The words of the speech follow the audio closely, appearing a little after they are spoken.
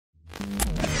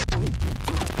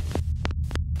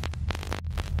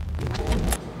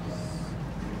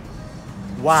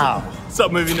Wow.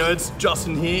 Sup movie nerds,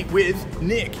 Justin here with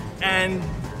Nick, and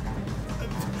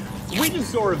we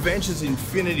just saw Avengers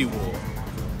Infinity War.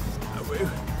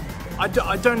 I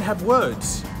don't have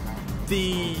words.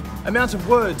 The amount of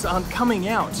words aren't coming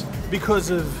out because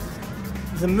of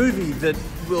the movie that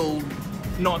will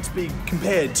not be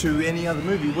compared to any other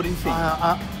movie. What do you think?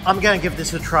 I'm gonna give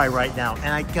this a try right now, and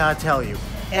I gotta tell you,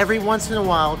 every once in a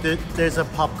while there's a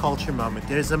pop culture moment.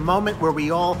 There's a moment where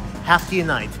we all have to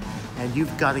unite, and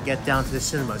you've got to get down to the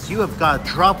cinemas. You have got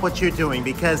to drop what you're doing,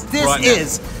 because this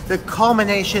is the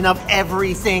culmination of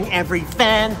everything every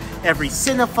fan, every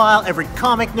cinephile, every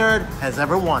comic nerd has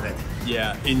ever wanted.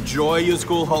 Yeah, enjoy your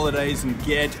school holidays and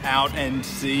get out and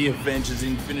see Avengers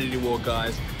Infinity War,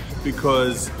 guys,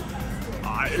 because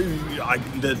how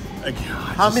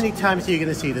many times are you going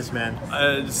to see this,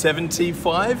 man?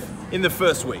 75 in the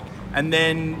first week, and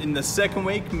then in the second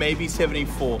week, maybe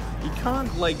 74. You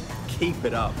can't, like, keep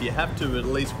it up. You have to at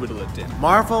least whittle it down.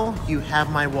 Marvel, you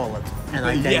have my wallet, and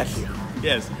I thank you.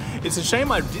 Yes, it's a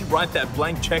shame I did write that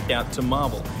blank check out to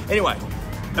Marvel. Anyway,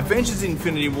 Avengers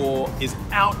Infinity War is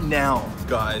out now,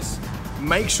 guys.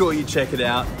 Make sure you check it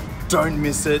out. Don't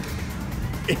miss it.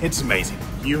 It's amazing.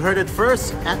 You heard it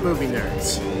first at Movie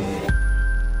Nerds.